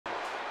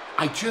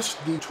I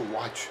just need to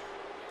watch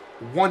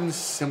one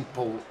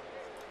simple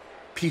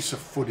piece of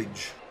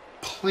footage.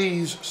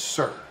 Please,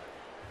 sir.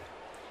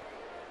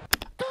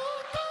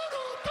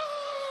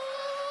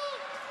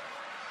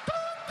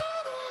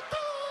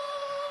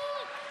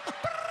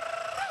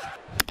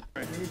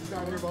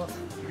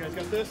 You guys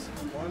got this?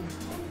 1,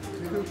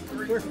 2,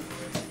 3.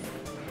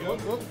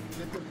 Whoop.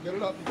 Get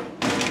it up.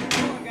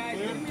 Come on, guys.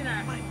 Give me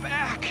that. My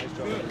back. Nice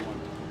job,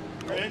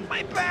 everyone.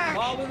 My back.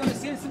 Well, we're gonna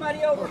send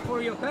somebody over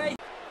for you, okay?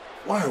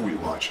 Why are we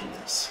watching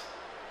this?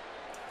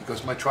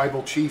 Because my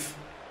tribal chief,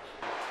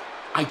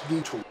 I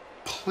need to,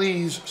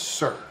 please,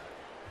 sir.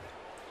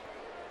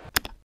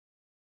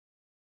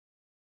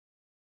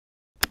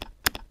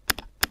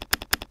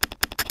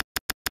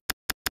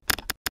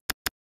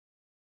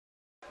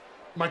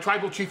 My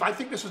tribal chief, I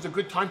think this is a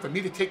good time for me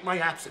to take my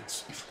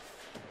absence.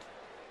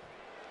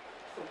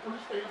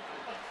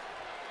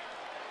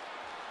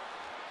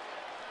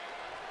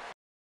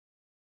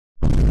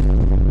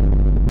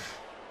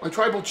 My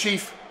tribal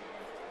chief,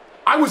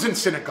 I was in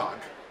synagogue,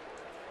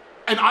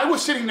 and I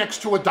was sitting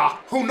next to a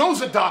doc who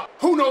knows a doc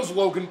who knows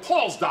Logan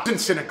Paul's doc in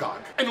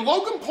synagogue. And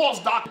Logan Paul's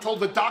doc told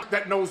the doc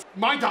that knows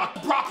my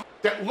doc, Brock,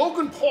 that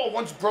Logan Paul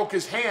once broke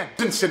his hand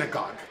in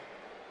synagogue.